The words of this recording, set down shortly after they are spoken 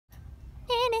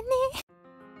Q&A.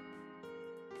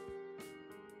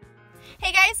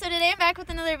 Hey guys, so today I'm back with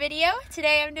another video.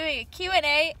 Today I'm doing a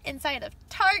Q&A inside of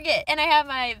Target, and I have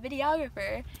my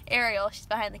videographer, Ariel. She's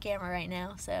behind the camera right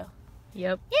now, so.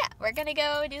 Yep. Yeah, we're gonna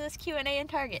go do this Q&A in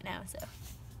Target now, so.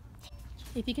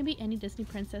 If you can be any Disney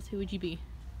princess, who would you be?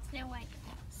 Snow White.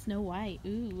 Snow White,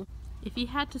 ooh. If you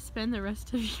had to spend the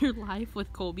rest of your life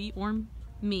with Colby or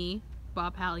me,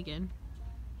 Bob Halligan,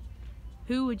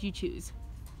 who would you choose?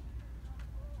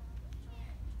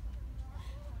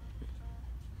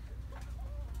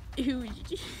 Who would you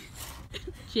choose?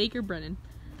 Jake or Brennan?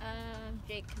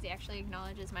 Jake, because he actually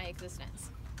acknowledges my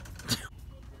existence.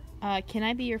 Can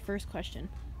I be your first question?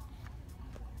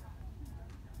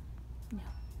 No.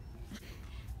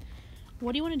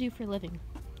 What do you want to do for a living?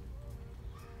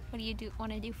 What do you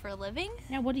want to do for a living?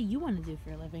 Yeah, what do you want to do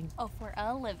for a living? Oh, for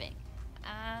a living.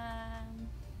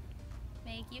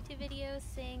 Make YouTube videos,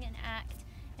 sing and act,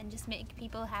 and just make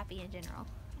people happy in general.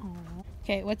 Aww.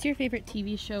 Okay, what's your favorite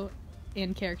TV show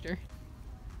and character?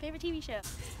 Favorite TV show?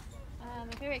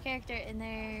 My favorite character in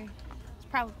there is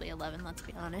probably 11, let's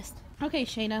be honest. Okay,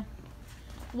 Shana,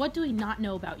 what do we not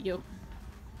know about you?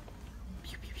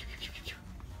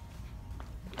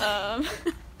 I'm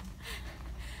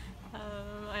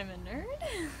a nerd.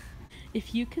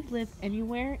 If you could live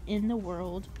anywhere in the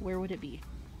world, where would it be?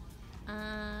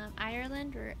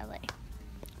 Ireland or LA?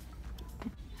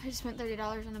 I just spent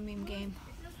 $30 on a meme game.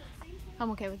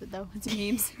 I'm okay with it though, it's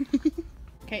memes.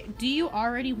 Okay, do you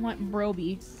already want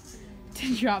Broby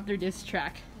to drop their diss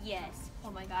track? Yes.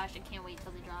 Oh my gosh, I can't wait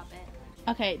till they drop it.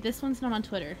 Okay, this one's not on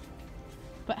Twitter,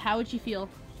 but how would you feel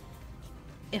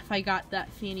if I got that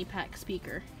fanny pack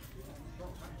speaker?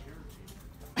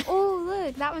 Oh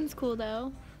look, that one's cool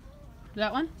though.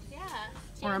 That one? Yeah.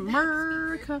 Or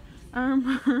America,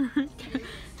 America.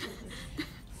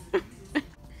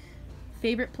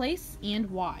 Favorite place and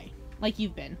why? Like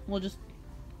you've been.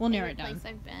 We'll narrow it down. Place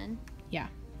I've been. Yeah.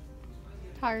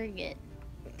 Target.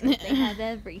 They have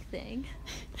everything.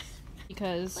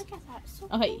 Because. Look at that. So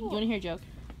Okay, cool. you want to hear a joke?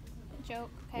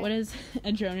 Joke. Okay. What does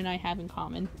a drone and I have in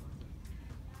common?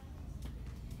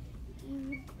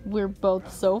 We're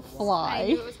both so fly. I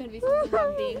knew it was going to be something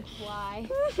about being fly.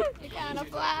 You're kind of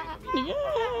fly.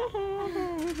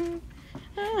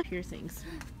 Piercings.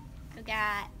 I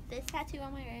got this tattoo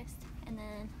on my wrist, and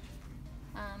then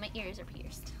my ears are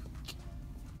pierced.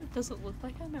 It doesn't look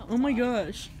like I'm outside. Oh my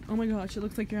gosh. Oh my gosh, it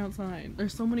looks like you're outside.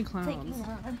 There's so many clowns.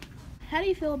 How do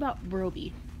you feel about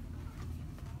Broby?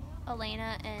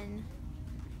 Elena and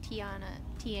Tiana's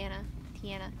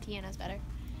better.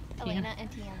 Elena and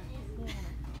Tiana.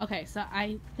 Okay, so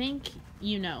I think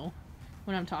you know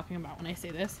what I'm talking about when I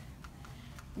say this.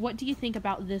 What do you think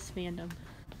about this fandom?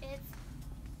 It's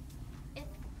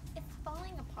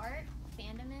falling apart.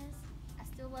 Fandom is. I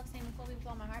still love Sam and Colby with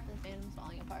all my heart, but the fandom's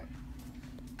falling apart.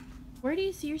 Where do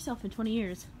you see yourself in 20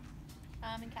 years?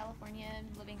 In California,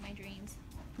 living my dreams.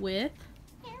 With?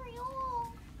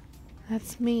 Ariel!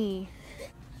 That's me.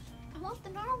 I want the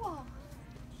narwhal.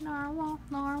 Narwhal,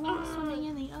 narwhal, swimming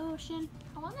in the ocean.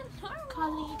 I want the narwhal.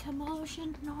 Causing a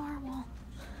commotion, narwhal.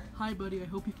 Hi, buddy. I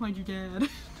hope you find your dad.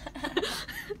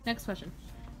 Next question.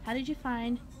 How did you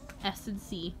find S and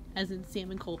C, as in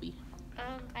Sam and Colby?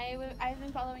 I've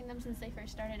been following them since they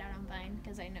first started out on Vine,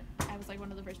 because I was like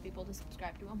one of the first people to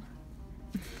subscribe to them.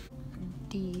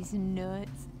 These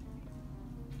nuts.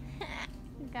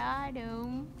 Got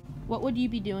him. What would you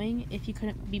be doing if you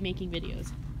couldn't be making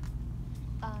videos?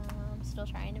 Still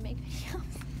trying to make videos.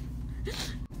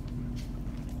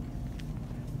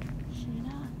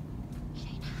 Shana.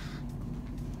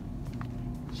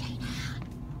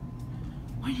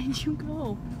 Why didn't you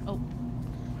go? Oh.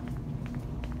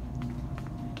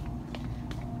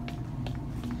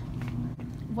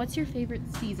 What's your favorite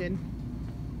season?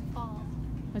 Fall.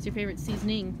 What's your favorite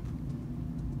seasoning?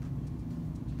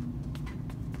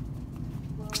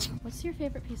 What's your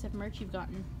favorite piece of merch you've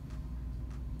gotten?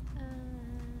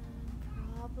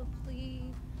 Probably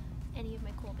any of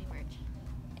my Colby merch.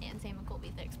 And Sam and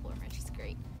Colby, the Explore merch is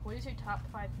great. What is your top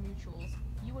 5 mutuals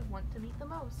you would want to meet the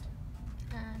most?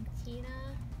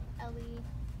 Tina, Ellie,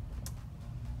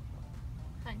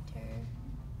 Hunter,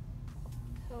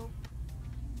 Hope.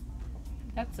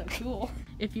 That's so cool.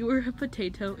 If you were a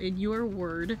potato and your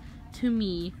word to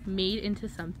me made into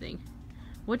something,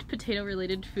 what potato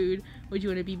related food would you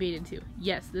want to be made into?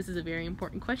 Yes, this is a very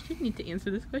important question. You need to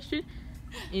answer this question.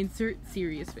 Insert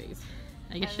serious face.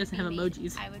 I guess she doesn't have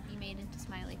emojis. I would be made into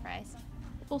smiley fries.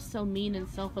 People so mean and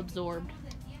self-absorbed.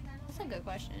 That's a good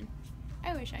question.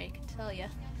 I wish I could tell you.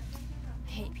 I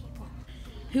hate people.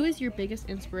 Who is your biggest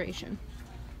inspiration?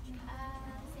 Sam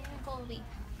and Colby.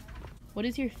 What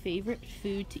is your favorite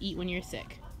food to eat when you're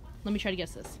sick? Let me try to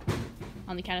guess this.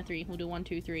 On the count of 3. We'll do 1,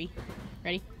 2, 3.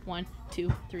 Ready? 1,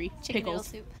 2, 3. Chicken noodle Pickles.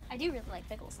 soup. I do really like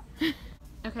pickles.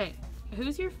 Okay.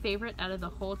 Who's your favorite out of the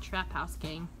whole Trap House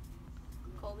gang?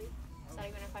 Colby, is that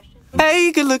even a question?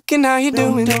 Hey, good looking, how you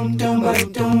doing?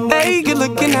 Hey, good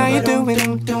looking, how you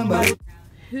doing?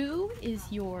 Who is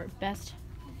your best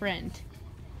friend?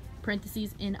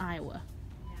 Parentheses in Iowa.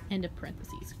 End of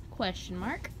parentheses. Question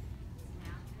mark.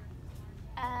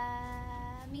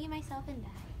 Me, myself, and I.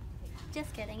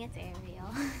 Just kidding, it's Ariel.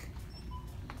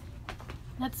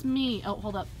 That's me. Oh,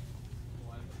 hold up.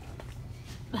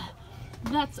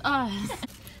 That's us. So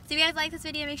if you guys like this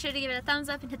video, make sure to give it a thumbs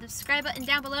up and hit the subscribe button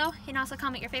down below. And also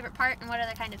comment your favorite part and what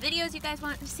other kind of videos you guys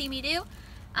want to see me do.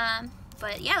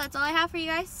 But yeah, that's all I have for you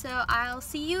guys. So I'll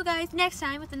see you guys next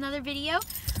time with another video.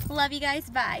 Love you guys.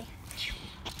 Bye.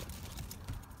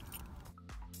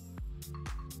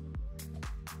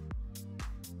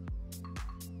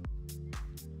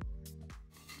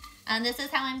 This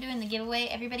is how I'm doing the giveaway.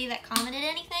 Everybody that commented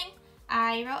anything,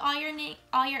 I wrote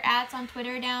all your ads on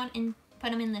Twitter down and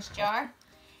put them in this jar.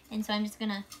 And so I'm just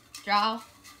gonna draw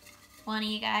one of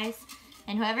you guys,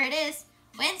 and whoever it is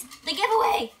wins the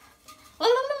giveaway.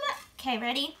 Okay,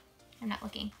 ready? I'm not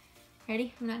looking.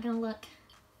 Ready? I'm not gonna look.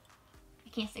 I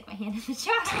can't stick my hand in the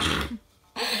jar.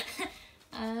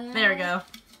 There we go.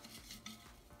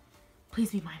 Please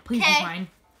be mine. Please be mine.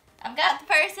 I've got the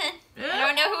person. I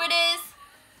don't know who it is.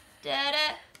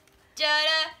 Da-da,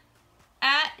 da-da.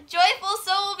 Joyful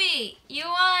Soulby, you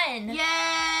won. Yay!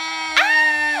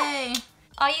 Ah!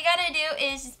 All you gotta do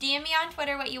is just DM me on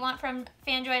Twitter what you want from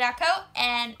fanjoy.co,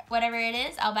 and whatever it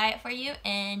is, I'll buy it for you,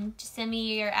 and just send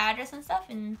me your address and stuff,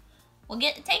 and we'll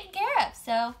get it taken care of.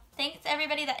 So thanks to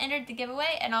everybody that entered the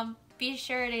giveaway, and I'll be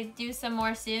sure to do some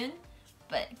more soon.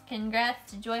 But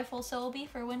congrats to Joyful Soulby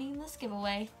for winning this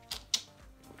giveaway.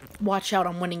 Watch out,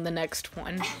 I'm winning the next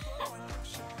one.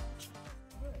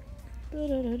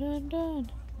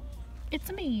 It's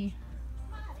me,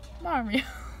 Mario.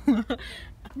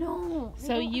 No.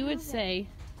 So you would say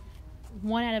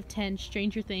 1 out of 10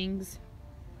 Stranger Things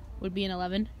would be an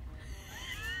 11?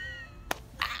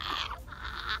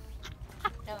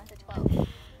 No, it's a 12.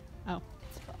 Oh,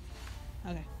 it's 12.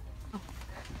 Okay. Oh.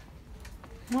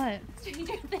 What?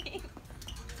 Stranger Things.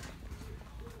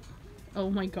 Oh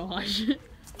my gosh.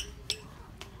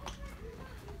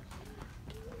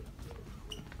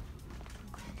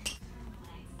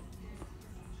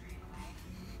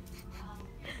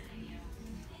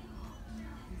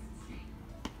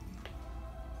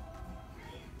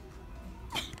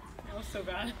 So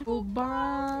bad.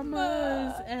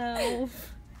 Obama's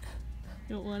elf.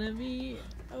 Don't wanna be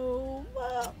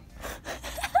Obama.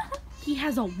 He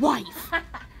has a wife.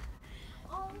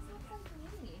 Oh, this looks like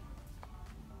me.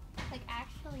 Like,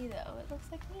 actually, though, it looks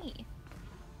like me.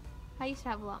 I used to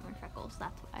have a lot more freckles,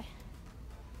 that's why.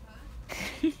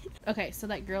 Okay, so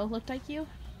that girl looked like you?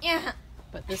 Yeah.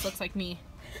 But this looks like me.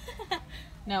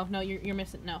 No, you're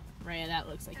missing. No, Raya, that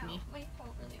looks like me. My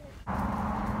throat really hurts.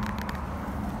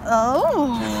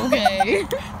 Oh, okay.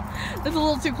 That's a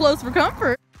little too close for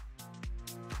comfort.